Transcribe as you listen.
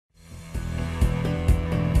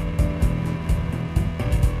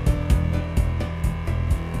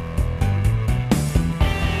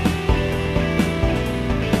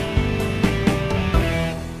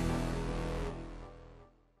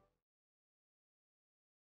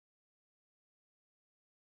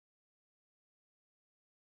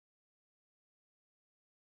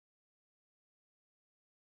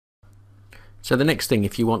So the next thing,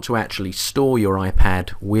 if you want to actually store your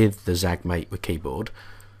iPad with the ZAGG Mate with keyboard,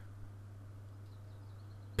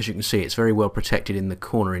 as you can see, it's very well protected in the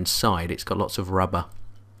corner inside. It's got lots of rubber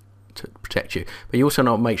to protect you, but you also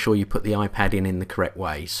want to make sure you put the iPad in the correct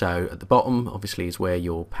way. So at the bottom obviously is where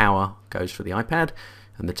your power goes for the iPad,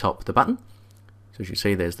 and the top the button. So as you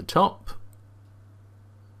see, there's the top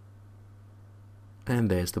and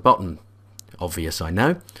there's the bottom. Obvious, I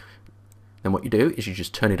know. Then what you do is you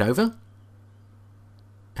just turn it over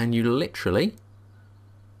and you literally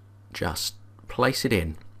just place it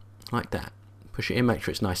in like that. Push it in, make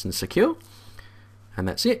sure it's nice and secure, and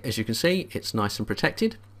that's it. As you can see, it's nice and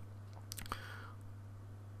protected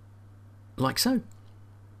like so.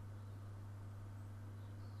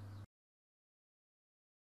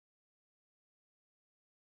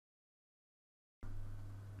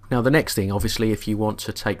 Now the next thing, obviously, if you want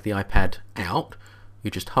to take the iPad out,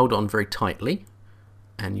 you just hold on very tightly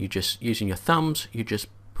and you just, using your thumbs, you just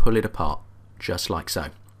pull it apart just like so,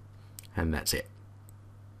 and that's it.